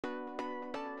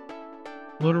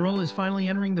Motorola is finally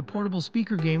entering the portable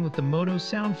speaker game with the Moto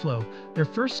Sound Flow, their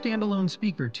first standalone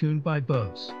speaker tuned by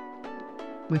Bose.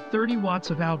 With 30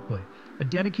 watts of output, a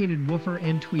dedicated woofer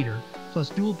and tweeter, plus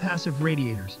dual passive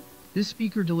radiators, this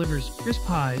speaker delivers crisp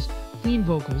highs, clean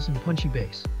vocals, and punchy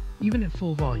bass, even at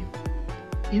full volume.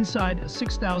 Inside, a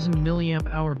 6,000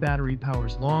 mAh battery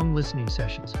powers long listening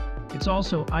sessions. It's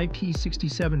also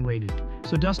IP67 rated,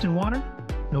 so dust and water?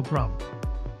 No problem.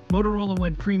 Motorola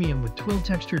went premium with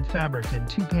twill-textured fabric and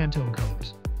two Pantone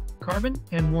colors, carbon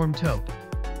and warm taupe.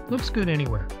 Looks good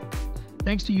anywhere.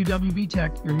 Thanks to UWB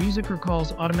Tech, your music or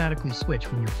calls automatically switch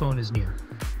when your phone is near.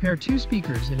 Pair two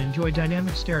speakers and enjoy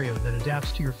dynamic stereo that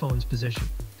adapts to your phone's position.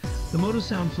 The Moto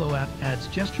Sound Flow app adds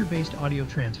gesture-based audio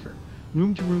transfer,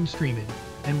 room-to-room streaming,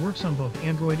 and works on both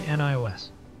Android and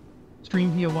iOS.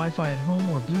 Stream via Wi-Fi at home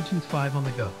or Bluetooth 5 on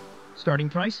the go. Starting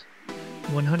price?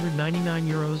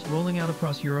 €199, rolling out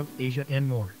across Europe, Asia, and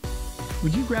more.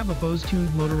 Would you grab a Bose-tuned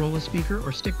Motorola speaker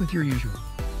or stick with your usual?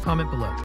 Comment below.